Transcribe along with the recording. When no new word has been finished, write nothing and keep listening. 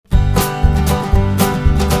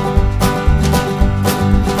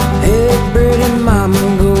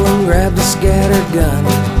gun.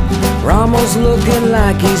 Ramos looking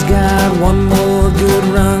like he's got one more good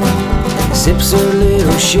run. Sips a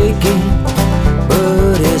little shaky,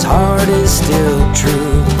 but his heart is still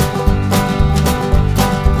true.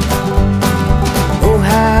 Oh,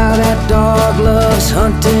 how that dog loves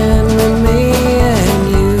hunting with me and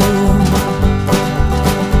you.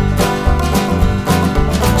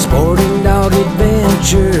 Sporting Dog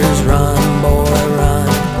Adventures, run, boy, run.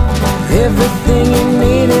 Everything you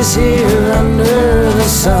need is here under the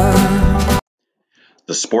sun.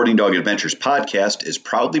 The Sporting Dog Adventures podcast is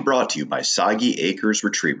proudly brought to you by Soggy Acres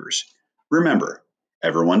Retrievers. Remember,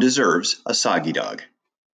 everyone deserves a soggy dog.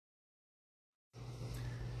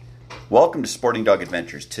 Welcome to Sporting Dog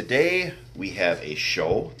Adventures. Today we have a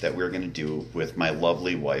show that we're going to do with my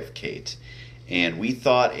lovely wife, Kate. And we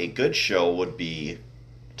thought a good show would be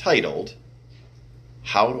titled,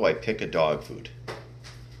 How Do I Pick a Dog Food?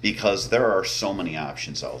 Because there are so many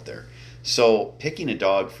options out there. So picking a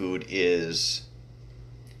dog food is,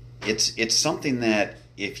 it's something that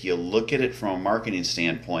if you look at it from a marketing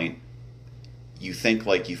standpoint, you think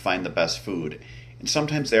like you find the best food. And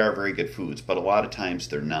sometimes they are very good foods, but a lot of times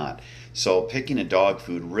they're not. So picking a dog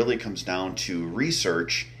food really comes down to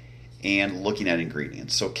research and looking at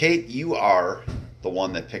ingredients. So Kate, you are the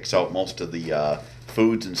one that picks out most of the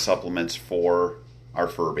foods and supplements for our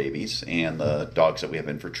fur babies and the dogs that we have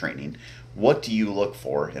in for training. What do you look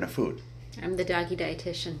for in a food? I'm the doggy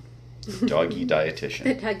dietitian. Doggy dietitian.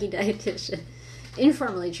 The doggy dietitian.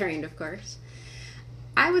 Informally trained, of course.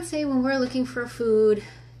 I would say when we're looking for food,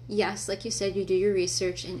 yes, like you said, you do your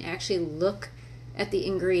research and actually look at the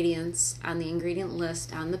ingredients on the ingredient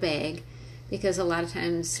list on the bag, because a lot of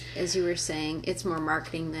times, as you were saying, it's more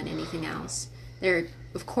marketing than anything else. They're,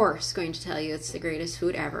 of course, going to tell you it's the greatest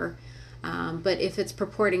food ever. But if it's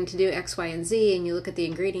purporting to do X, Y, and Z, and you look at the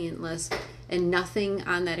ingredient list and nothing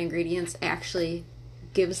on that ingredients actually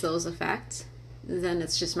gives those effects, then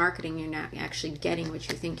it's just marketing. You're not actually getting what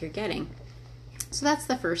you think you're getting. So that's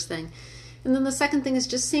the first thing. And then the second thing is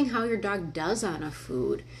just seeing how your dog does on a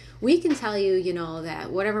food. We can tell you,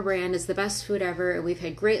 that whatever brand is the best food ever, and we've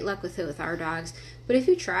had great luck with it with our dogs. But if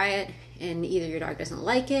you try it and either your dog doesn't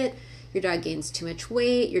like it, your dog gains too much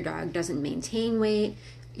weight, your dog doesn't maintain weight,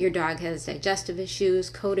 your dog has digestive issues,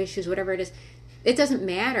 coat issues, whatever it is, it doesn't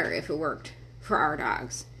matter if it worked for our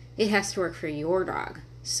dogs. It has to work for your dog.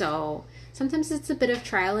 So sometimes it's a bit of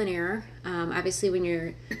trial and error. Obviously, when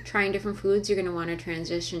you're trying different foods, you're going to want to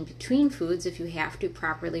transition between foods if you have to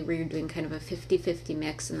properly, where you're doing kind of a 50-50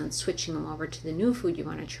 mix and then switching them over to the new food you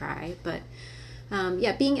want to try. But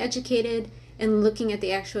being educated and looking at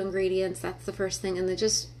the actual ingredients, that's the first thing. And then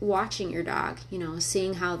just watching your dog,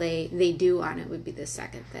 seeing how they do on it would be the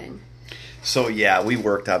second thing. So we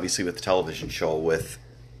worked obviously with the television show with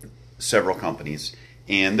several companies.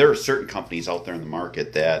 And there are certain companies out there in the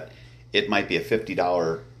market that it might be a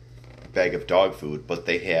 $50 bag of dog food, but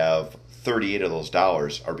they have 38 of those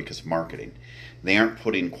dollars are because of marketing. They aren't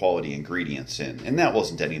putting quality ingredients in. And that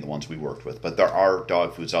wasn't any of the ones we worked with. But there are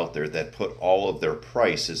dog foods out there that put all of their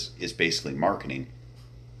price is basically marketing.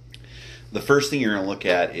 The first thing you're going to look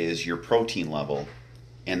at is your protein level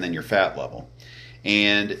and then your fat level.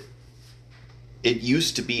 And it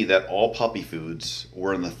used to be that all puppy foods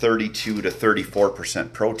were in the 32 to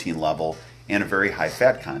 34% protein level and a very high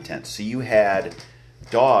fat content. So you had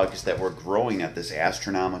dogs that were growing at this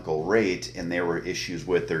astronomical rate, and there were issues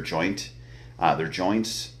with their joints, their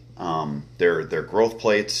growth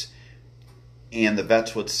plates, and the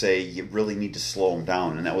vets would say you really need to slow them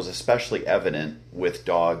down. And that was especially evident with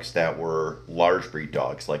dogs that were large breed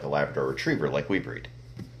dogs, like a Labrador Retriever, like we breed.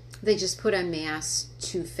 They just put on mass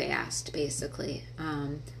too fast, basically,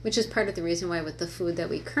 which is part of the reason why with the food that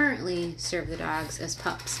we currently serve the dogs as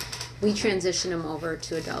pups, we transition them over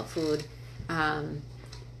to adult food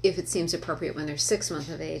if it seems appropriate when they're 6 months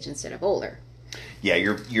of age instead of older. Yeah,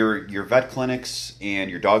 your vet clinics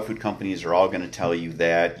and your dog food companies are all going to tell you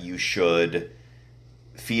that you should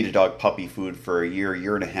feed a dog puppy food for a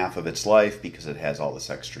year and a half of its life because it has all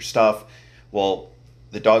this extra stuff. Well,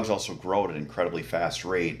 the dogs also grow at an incredibly fast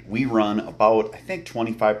rate. We run about, I think,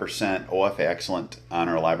 25% OFA Excellent on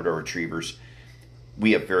our Labrador Retrievers.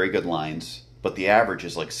 We have very good lines, but the average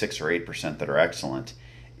is like 6 or 8% that are excellent.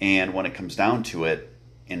 And when it comes down to it,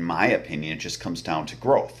 in my opinion, it just comes down to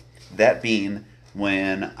growth. That being,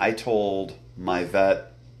 when I told my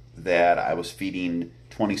vet that I was feeding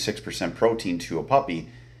 26% protein to a puppy,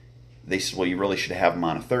 they said, well, you really should have them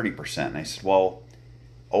on a 30%. And I said, well,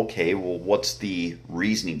 okay, what's the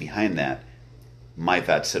reasoning behind that? My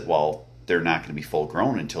vet said, well, they're not going to be full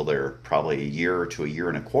grown until they're probably a year to a year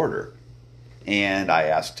and a quarter. And I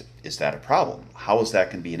asked, is that a problem? How is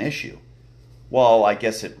that going to be an issue? Well, I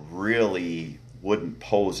guess it really wouldn't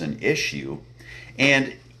pose an issue.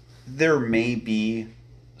 And there may be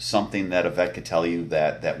something that a vet could tell you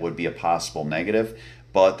that would be a possible negative,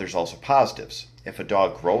 but there's also positives. If a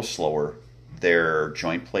dog grows slower, their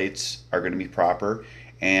joint plates are going to be proper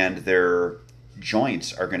and their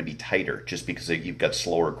joints are going to be tighter just because you've got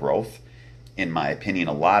slower growth. In my opinion,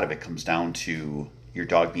 a lot of it comes down to your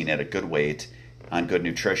dog being at a good weight, on good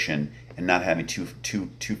nutrition, and not having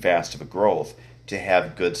too fast of a growth to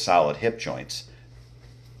have good solid hip joints.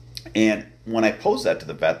 And when I posed that to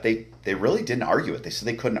the vet, they really didn't argue it. They said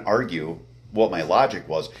they couldn't argue what my logic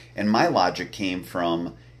was. And my logic came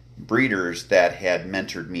from breeders that had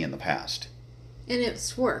mentored me in the past. And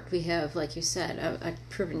it's worked. We have, like you said, a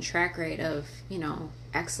proven track rate of,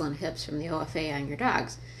 excellent hips from the OFA on your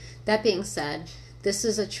dogs. That being said, this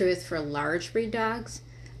is a truth for large breed dogs.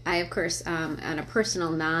 I, of course, on a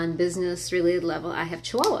personal, non-business related level, I have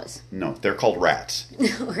Chihuahuas. No, they're called rats.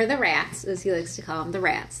 Or the rats, as he likes to call them, the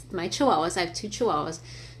rats. My Chihuahuas, I have 2 Chihuahuas.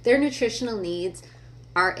 Their nutritional needs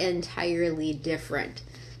are entirely different.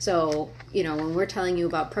 So, when we're telling you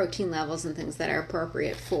about protein levels and things that are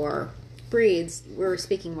appropriate for breeds, we're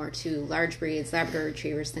speaking more to large breeds, Labrador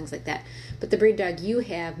Retrievers, things like that. But the breed dog you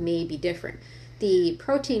have may be different. The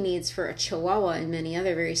protein needs for a Chihuahua and many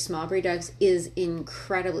other very small breed dogs is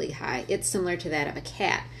incredibly high. It's similar to that of a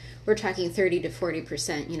cat. We're talking 30 to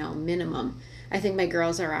 40%, minimum. I think my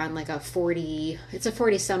girls are on like it's a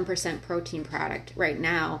 40-some% protein product right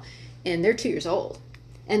now, and they're 2 years old.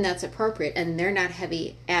 And that's appropriate, and they're not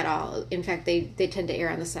heavy at all. In fact, they tend to err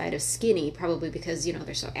on the side of skinny, probably because,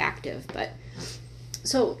 they're so active. But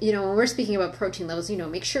so, when we're speaking about protein levels,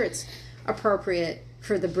 make sure it's appropriate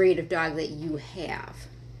for the breed of dog that you have.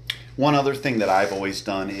 One other thing that I've always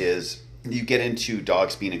done is you get into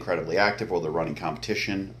dogs being incredibly active, or they're running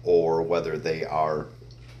competition, or whether they are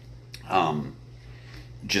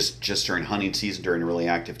just during hunting season, during a really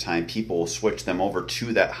active time, people will switch them over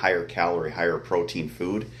to that higher calorie, higher protein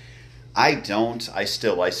food. I don't. I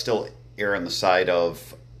still err on the side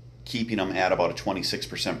of keeping them at about a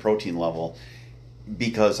 26% protein level,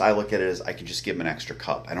 because I look at it as I can just give them an extra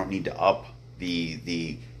cup. I don't need to up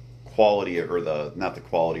the quality, or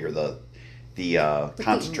the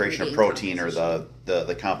concentration of protein, or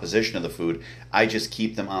the composition of the food. I just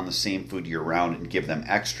keep them on the same food year round and give them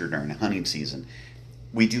extra during hunting season.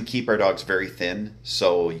 We do keep our dogs very thin,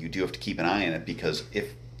 so you do have to keep an eye on it, because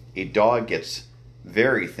if a dog gets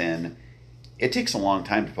very thin, it takes a long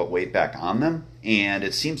time to put weight back on them, and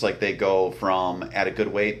it seems like they go from at a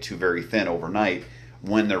good weight to very thin overnight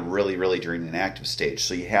when they're really, really during an active stage.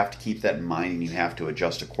 So you have to keep that in mind, and you have to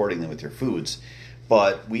adjust accordingly with your foods.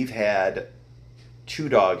 But we've had 2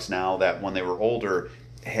 dogs now that when they were older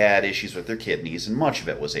had issues with their kidneys, and much of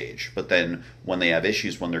it was age. But then when they have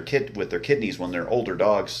issues with their kidneys, when they're older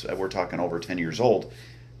dogs, we're talking over 10 years old,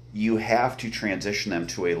 you have to transition them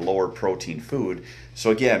to a lower protein food.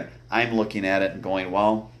 So again, I'm looking at it and going,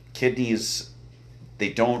 well, kidneys, they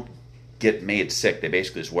don't get made sick. They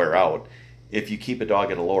basically just wear out. If you keep a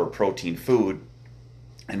dog at a lower protein food,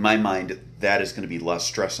 in my mind, that is going to be less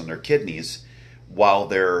stress on their kidneys while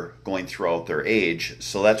they're going throughout their age.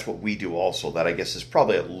 So that's what we do also. That, I guess, is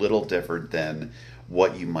probably a little different than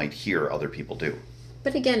what you might hear other people do.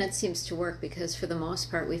 But again, it seems to work, because for the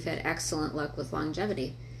most part, we've had excellent luck with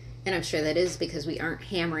longevity. And I'm sure that is because we aren't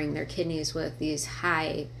hammering their kidneys with these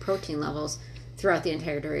high protein levels throughout the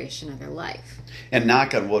entire duration of their life. And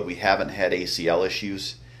knock on wood, we haven't had ACL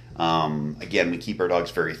issues. Again, we keep our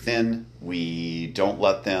dogs very thin. We don't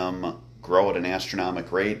let them grow at an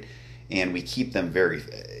astronomical rate, and we keep them very...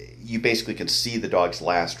 You basically can see the dog's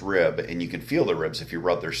last rib, and you can feel the ribs if you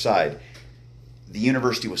rub their side. The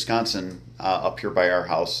University of Wisconsin, up here by our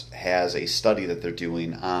house, has a study that they're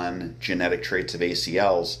doing on genetic traits of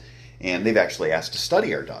ACLs, and they've actually asked to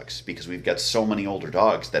study our dogs because we've got so many older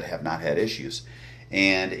dogs that have not had issues.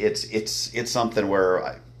 And it's something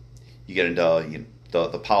where you get into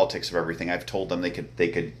the politics of everything. I've told them they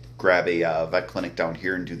could grab a vet clinic down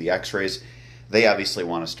here and do the x-rays. They obviously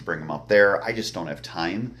want us to bring them up there. I just don't have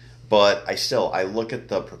time. But I look at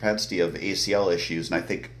the propensity of ACL issues, and I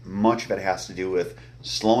think much of it has to do with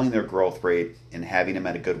slowing their growth rate and having them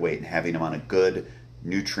at a good weight and having them on a good,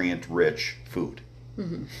 nutrient-rich food.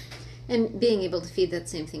 Mm-hmm. And being able to feed that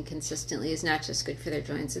same thing consistently is not just good for their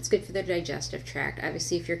joints, it's good for their digestive tract.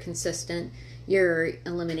 Obviously, if you're consistent, you're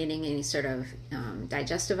eliminating any sort of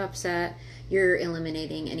digestive upset. You're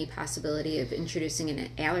eliminating any possibility of introducing an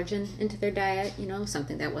allergen into their diet,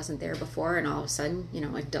 something that wasn't there before, and all of a sudden,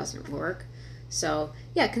 it doesn't work. So,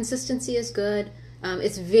 yeah, consistency is good.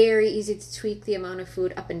 It's very easy to tweak the amount of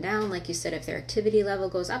food up and down. Like you said, if their activity level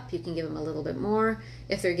goes up, you can give them a little bit more.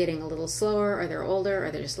 If they're getting a little slower, or they're older,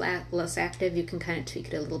 or they're just less active, you can kind of tweak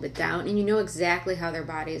it a little bit down. And you know exactly how their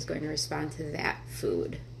body is going to respond to that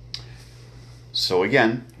food. So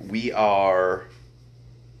again,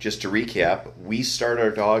 just to recap, we start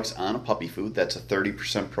our dogs on a puppy food. That's a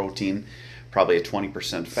 30% protein, probably a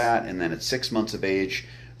 20% fat, and then at 6 months of age,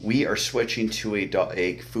 we are switching to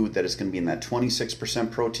a food that is going to be in that 26%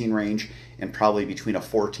 protein range and probably between a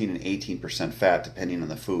 14 and 18% fat, depending on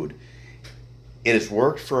the food. It has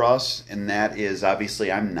worked for us, and that is,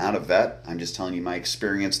 obviously, I'm not a vet. I'm just telling you my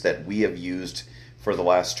experience that we have used for the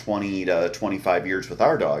last 20 to 25 years with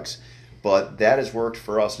our dogs. But that has worked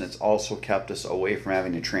for us, and it's also kept us away from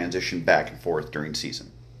having to transition back and forth during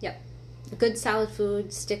season. Yep. Good solid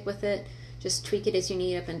food, stick with it. Just tweak it as you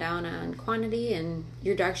need up and down on quantity, and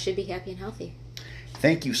your dog should be happy and healthy.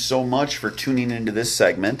 Thank you so much for tuning into this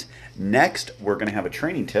segment. Next, we're going to have a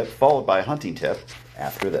training tip followed by a hunting tip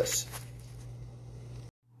after this.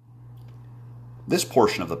 This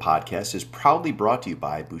portion of the podcast is proudly brought to you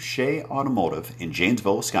by Boucher Automotive in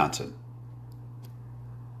Janesville, Wisconsin.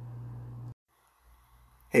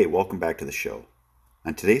 Hey, welcome back to the show.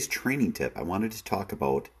 On today's training tip, I wanted to talk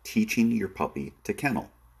about teaching your puppy to kennel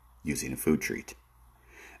using a food treat.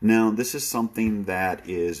 Now, this is something that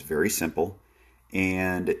is very simple,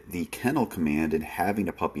 and the kennel command and having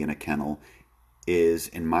a puppy in a kennel is,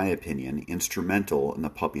 in my opinion, instrumental in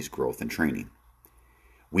the puppy's growth and training.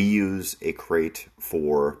 We use a crate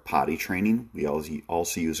for potty training. We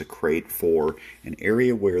also use a crate for an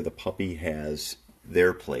area where the puppy has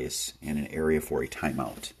their place and an area for a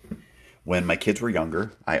timeout. When my kids were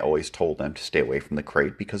younger, I always told them to stay away from the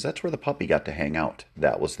crate because that's where the puppy got to hang out.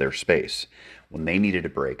 That was their space. When they needed a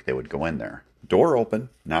break, they would go in there. Door open,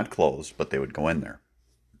 not closed, but they would go in there.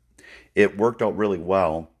 It worked out really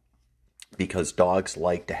well because dogs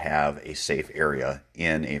like to have a safe area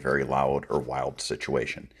in a very loud or wild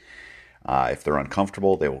situation. If they're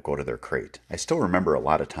uncomfortable, they will go to their crate. I still remember a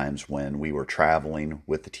lot of times when we were traveling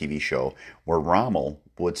with the TV show where Rommel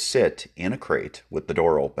would sit in a crate with the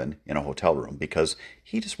door open in a hotel room because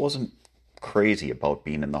he just wasn't crazy about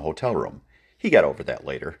being in the hotel room. He got over that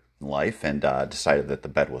later in life and decided that the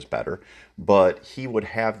bed was better, but he would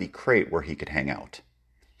have the crate where he could hang out.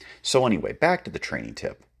 So anyway, back to the training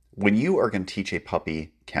tip. When you are going to teach a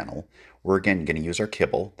puppy kennel, we're again going to use our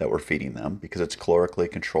kibble that we're feeding them because it's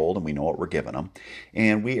calorically controlled and we know what we're giving them.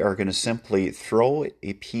 And we are going to simply throw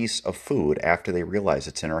a piece of food after they realize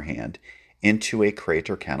it's in our hand into a crate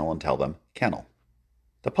or kennel and tell them, kennel.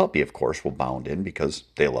 The puppy, of course, will bound in because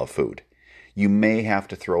they love food. You may have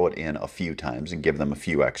to throw it in a few times and give them a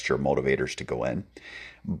few extra motivators to go in.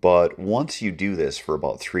 But once you do this for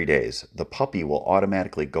about 3 days, the puppy will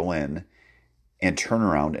automatically go in and turn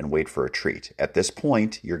around and wait for a treat. At this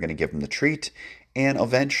point, you're going to give them the treat, and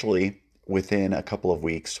eventually, within a couple of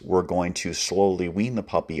weeks, we're going to slowly wean the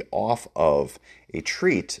puppy off of a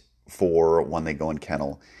treat for when they go in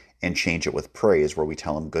kennel and change it with praise, where we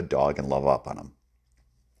tell them good dog and love up on them.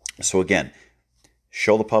 So again,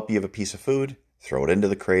 show the puppy of a piece of food, throw it into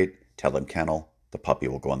the crate, tell them kennel, the puppy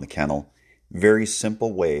will go in the kennel. Very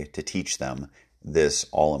simple way to teach them this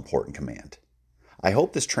all-important command. I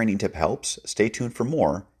hope this training tip helps. Stay tuned for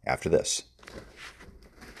more after this.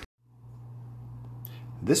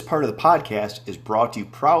 This part of the podcast is brought to you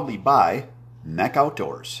proudly by Mech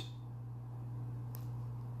Outdoors.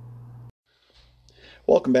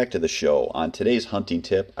 Welcome back to the show. On today's hunting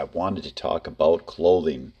tip, I wanted to talk about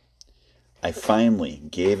clothing. I finally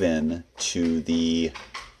gave in to the,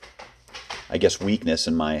 weakness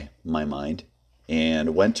in my mind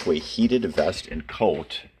and went to a heated vest and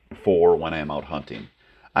coat for when I am out hunting.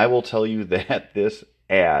 I will tell you that this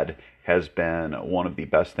ad has been one of the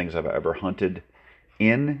best things I've ever hunted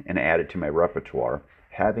in and added to my repertoire.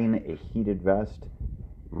 Having a heated vest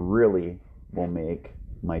really will make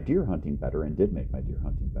my deer hunting better and did make my deer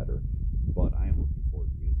hunting better, but I am looking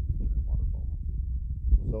forward to using it during waterfowl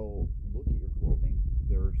hunting. So look at your clothing.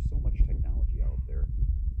 There's so much technology out there.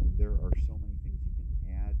 There are so many things you can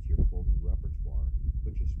add to your clothing repertoire,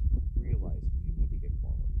 but just realize you need to get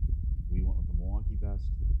quality. We went with a Milwaukee vest.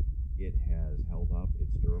 It has held up.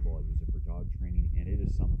 It's durable. I use it for dog training, and it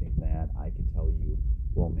is something that I can tell you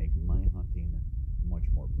will make my hunting much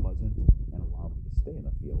more pleasant and allow me to stay in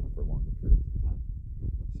the field for longer periods of time.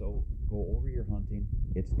 So go over your hunting.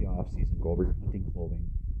 It's the off season. Go over your hunting clothing.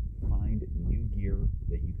 Find new gear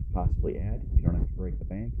that you could possibly add. You don't have to break the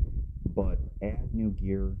bank, but add new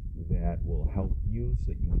gear that will help you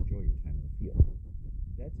so that you enjoy your time in the field.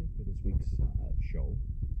 That's it for this week's show.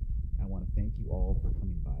 I want to thank you all for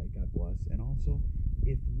coming by. God bless, And also,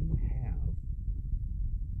 if you have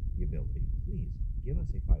the ability, please give us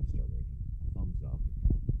a 5-star rating, a thumbs up,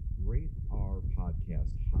 rate our podcast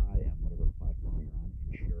high on whatever platform you're on,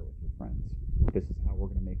 and share it with your friends. This is how we're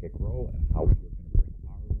going to make it grow and how we're going to bring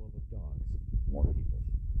our love of dogs to more people.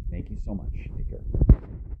 Thank you so much. Take care.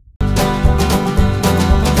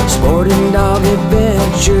 Sporting dog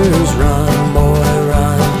adventures, run, boy,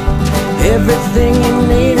 run. Everything you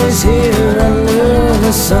need is here under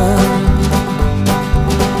the sun.